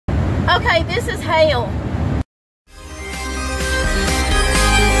Okay, this is hail.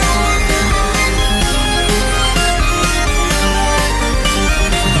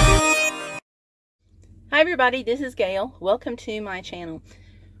 Hi everybody, this is Gail. Welcome to my channel.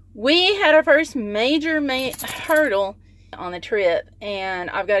 We had our first major hurdle on the trip, and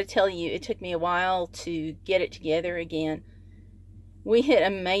I've got to tell you, it took me a while to get it together again. We hit a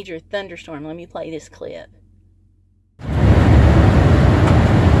major thunderstorm. Let me play this clip.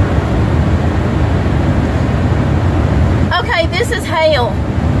 Okay, this is hail.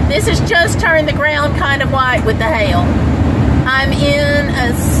 This has just turned the ground kind of white with the hail. I'm in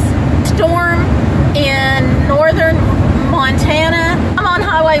a storm in northern Montana. I'm on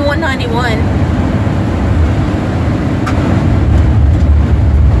Highway 191.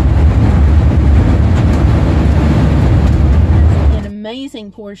 An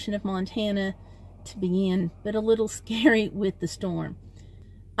amazing portion of Montana to be in, but a little scary with the storm.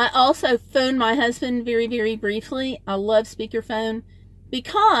 I also phoned my husband very, very briefly. I love speakerphone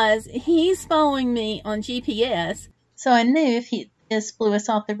because he's following me on GPS. So I knew if he just blew us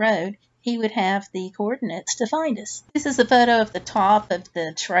off the road, he would have the coordinates to find us. This is a photo of the top of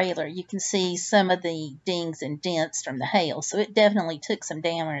the trailer. You can see some of the dings and dents from the hail, so it definitely took some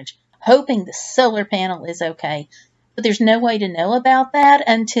damage. Hoping the solar panel is okay, but there's no way to know about that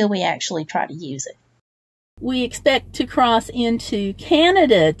until we actually try to use it. We expect to cross into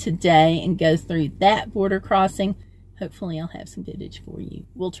Canada today and go through that border crossing. Hopefully I'll have some footage for you.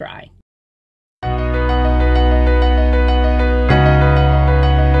 We'll try.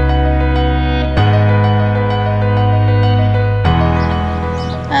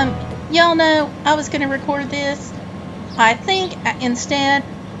 Y'all know I was going to record this. I think instead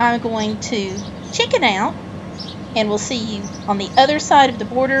I'm going to chicken out, and we'll see you on the other side of the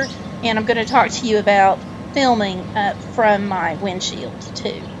border, and I'm going to talk to you about filming from my windshield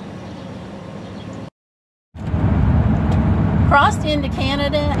too. Crossed into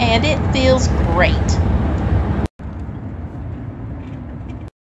Canada and it feels great.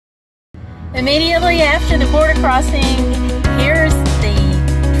 Immediately after the border crossing, here's the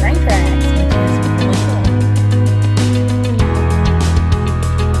train tracks, which is really cool.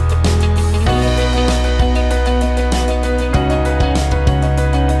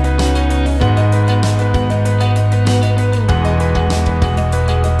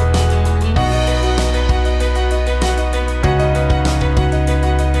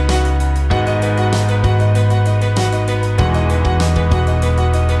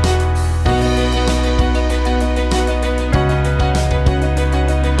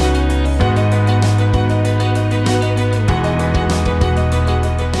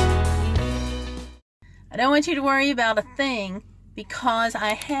 I don't want you to worry about a thing because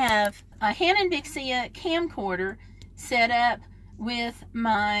I have a Canon Vixia camcorder set up with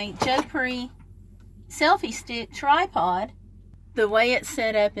my GoPro selfie stick tripod. The way it's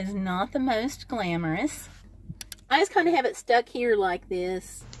set up is not the most glamorous. I just kind of have it stuck here like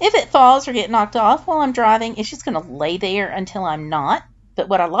this. If it falls or get knocked off while I'm driving, it's just going to lay there until I'm not. But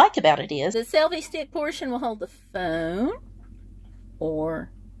what I like about it is the selfie stick portion will hold the phone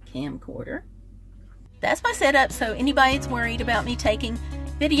or camcorder. That's my setup, so anybody that's worried about me taking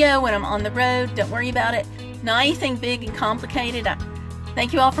video when I'm on the road, don't worry about it. Not anything big and complicated.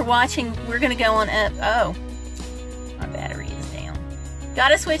 Thank you all for watching. We're going to go on up. Oh, my battery is down.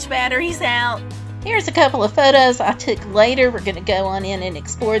 Gotta switch batteries out. Here's a couple of photos I took later. We're going to go on in and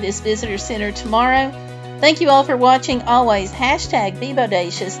explore this visitor center tomorrow. Thank you all for watching. Always hashtag be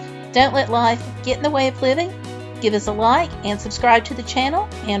Bodacious. Don't let life get in the way of living. Give us a like and subscribe to the channel,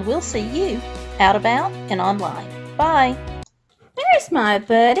 and we'll see you out about and online. Bye. There's my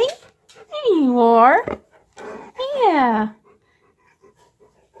buddy. There you are. Yeah.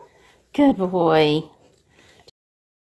 Good boy.